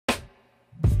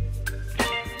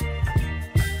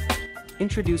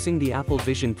Introducing the Apple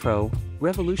Vision Pro,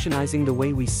 revolutionizing the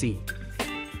way we see.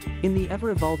 In the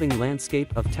ever-evolving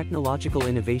landscape of technological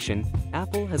innovation,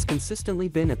 Apple has consistently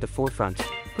been at the forefront,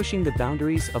 pushing the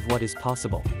boundaries of what is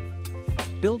possible.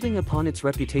 Building upon its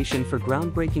reputation for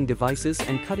groundbreaking devices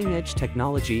and cutting-edge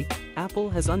technology, Apple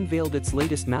has unveiled its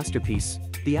latest masterpiece,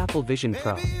 the Apple Vision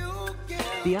Pro.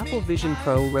 The Apple Vision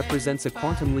Pro represents a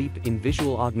quantum leap in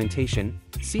visual augmentation,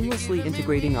 seamlessly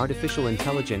integrating artificial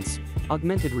intelligence,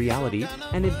 augmented reality,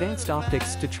 and advanced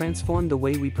optics to transform the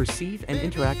way we perceive and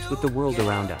interact with the world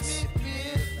around us.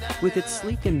 With its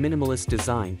sleek and minimalist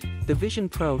design, the Vision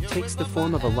Pro takes the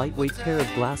form of a lightweight pair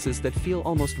of glasses that feel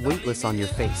almost weightless on your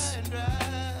face.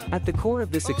 At the core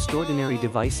of this extraordinary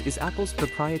device is Apple's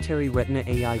proprietary Retina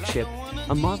AI chip,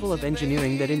 a marvel of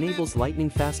engineering that enables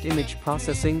lightning-fast image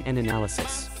processing and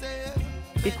analysis.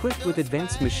 Equipped with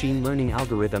advanced machine learning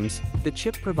algorithms, the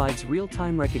chip provides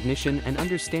real-time recognition and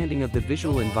understanding of the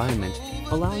visual environment,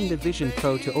 allowing the Vision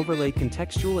Pro to overlay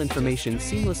contextual information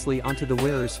seamlessly onto the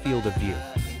wearer's field of view.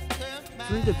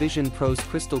 Through the Vision Pro's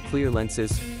crystal-clear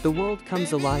lenses, the world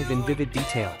comes alive in vivid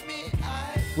detail.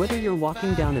 Whether you're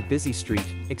walking down a busy street,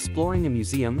 exploring a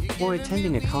museum, or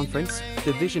attending a conference,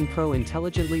 the Vision Pro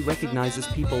intelligently recognizes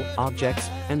people, objects,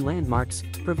 and landmarks,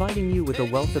 providing you with a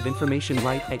wealth of information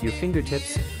right at your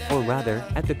fingertips, or rather,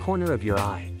 at the corner of your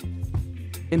eye.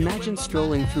 Imagine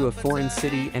strolling through a foreign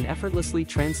city and effortlessly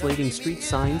translating street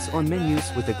signs or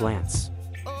menus with a glance.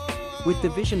 With the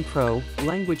Vision Pro,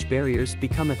 language barriers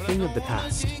become a thing of the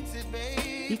past.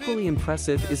 Equally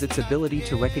impressive is its ability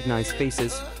to recognize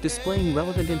faces, displaying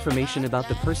relevant information about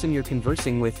the person you're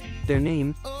conversing with, their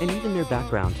name, and even their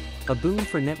background, a boon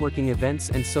for networking events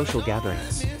and social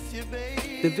gatherings.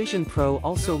 The Vision Pro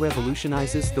also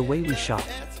revolutionizes the way we shop.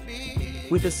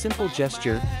 With a simple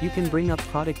gesture, you can bring up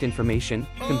product information,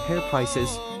 compare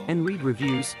prices, and read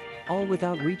reviews, all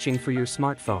without reaching for your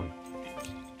smartphone.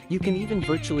 You can even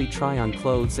virtually try on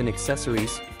clothes and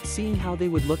accessories, seeing how they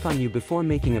would look on you before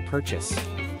making a purchase.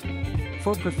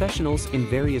 For professionals in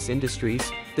various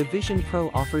industries, the Vision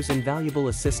Pro offers invaluable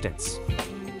assistance.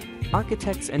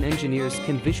 Architects and engineers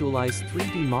can visualize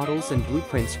 3D models and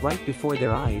blueprints right before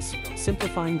their eyes,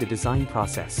 simplifying the design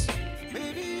process.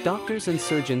 Doctors and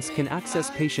surgeons can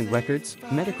access patient records,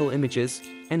 medical images,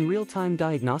 and real-time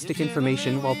diagnostic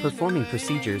information while performing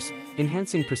procedures,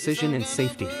 enhancing precision and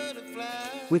safety.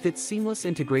 With its seamless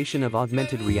integration of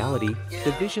augmented reality,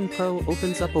 the Vision Pro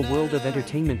opens up a world of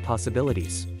entertainment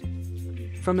possibilities.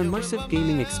 From immersive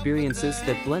gaming experiences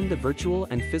that blend the virtual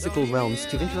and physical realms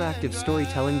to interactive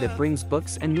storytelling that brings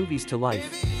books and movies to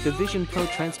life, the Vision Pro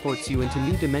transports you into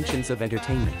new dimensions of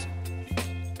entertainment.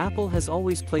 Apple has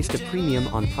always placed a premium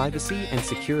on privacy and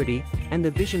security, and the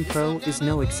Vision Pro is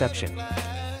no exception.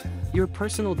 Your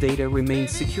personal data remains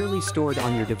securely stored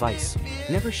on your device,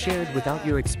 never shared without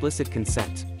your explicit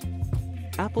consent.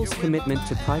 Apple's commitment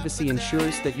to privacy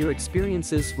ensures that your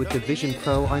experiences with the Vision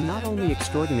Pro are not only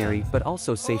extraordinary but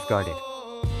also safeguarded.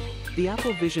 The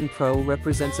Apple Vision Pro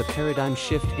represents a paradigm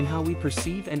shift in how we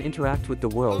perceive and interact with the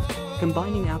world,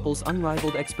 combining Apple's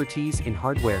unrivaled expertise in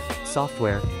hardware,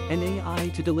 software, and AI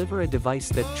to deliver a device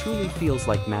that truly feels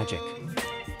like magic.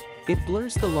 It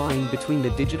blurs the line between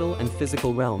the digital and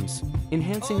physical realms,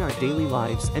 enhancing our daily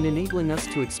lives and enabling us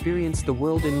to experience the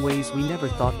world in ways we never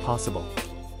thought possible.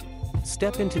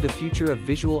 Step into the future of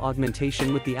visual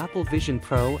augmentation with the Apple Vision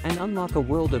Pro and unlock a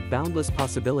world of boundless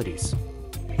possibilities.